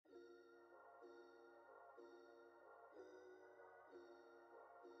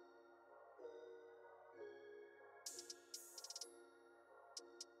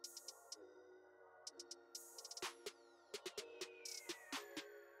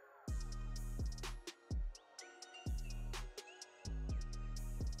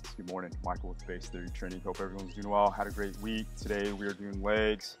Good morning, Michael with Base Theory Training. Hope everyone's doing well. Had a great week. Today we are doing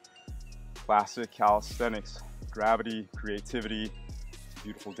legs, classic calisthenics, gravity, creativity.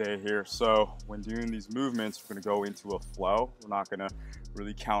 Beautiful day here. So when doing these movements, we're going to go into a flow. We're not going to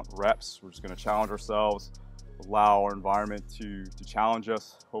really count reps. We're just going to challenge ourselves, allow our environment to challenge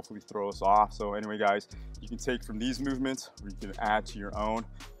us, hopefully throw us off. So anyway, guys, you can take from these movements or you can add to your own,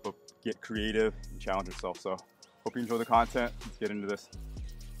 but get creative and challenge yourself. So hope you enjoy the content. Let's get into this.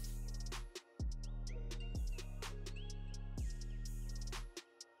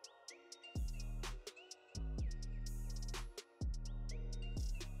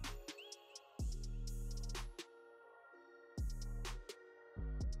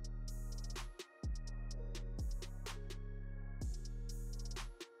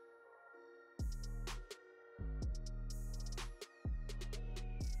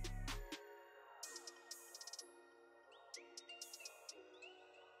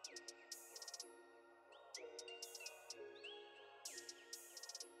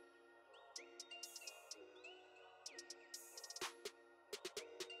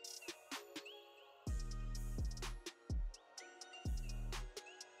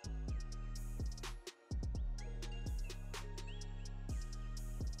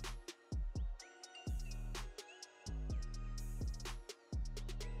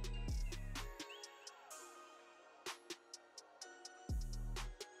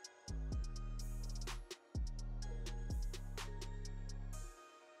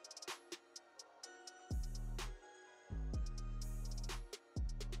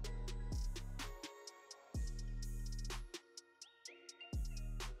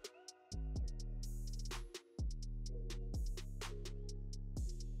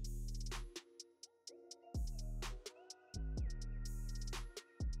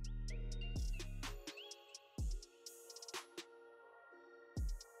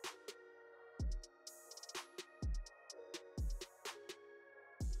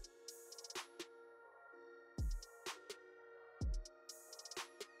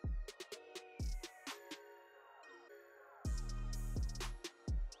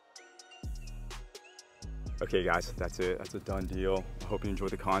 Okay guys, that's it. That's a done deal. I hope you enjoyed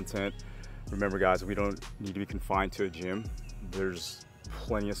the content. Remember guys, we don't need to be confined to a gym. There's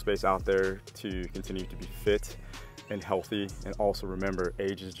plenty of space out there to continue to be fit and healthy. And also remember,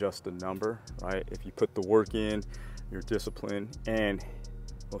 age is just a number, right? If you put the work in, you're disciplined, and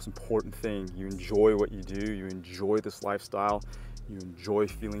most important thing, you enjoy what you do, you enjoy this lifestyle, you enjoy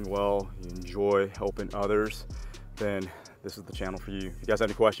feeling well, you enjoy helping others, then this is the channel for you. If you guys have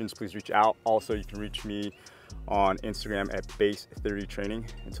any questions, please reach out. Also, you can reach me on Instagram at Base Theory Training.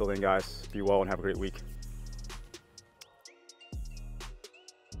 Until then, guys, be well and have a great week.